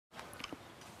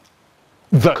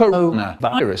the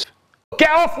coronavirus.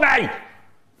 Get off me!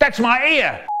 That's my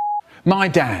ear! My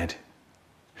dad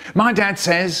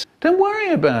says, don't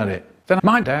worry about it. Then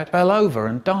my dad fell over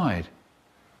and died.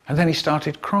 And then he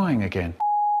started crying again.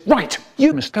 Right,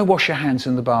 you must go wash your hands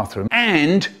in the bathroom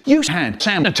and use hand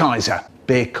sanitizer,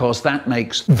 because that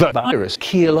makes the virus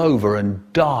keel over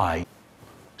and die.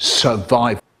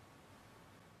 Survive.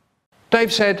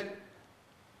 Dave said,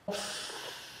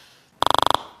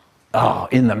 oh,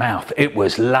 in the mouth, it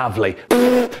was lovely.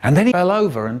 And then he fell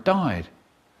over and died.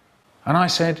 And I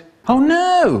said, oh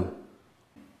no,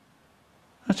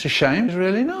 that's a shame, it's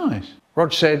really nice.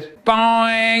 Rog said,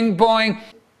 boing, boing.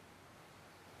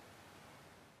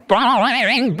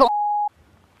 Boing, boing.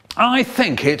 I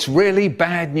think it's really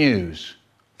bad news.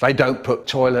 They don't put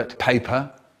toilet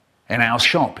paper in our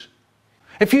shops.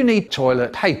 If you need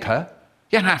toilet paper,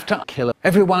 you have to kill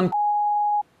everyone.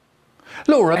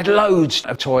 Laura had loads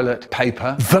of toilet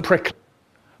paper. The prick.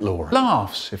 Laura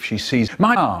laughs if she sees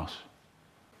my ass.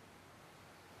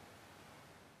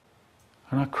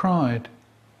 And I cried.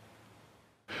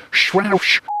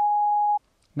 Shroush.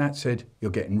 Nat said,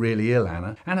 you're getting really ill,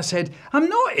 Anna. Anna said, I'm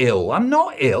not ill, I'm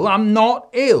not ill, I'm not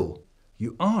ill.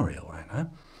 You are ill,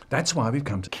 Anna. That's why we've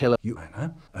come to kill you,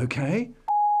 Anna. Okay?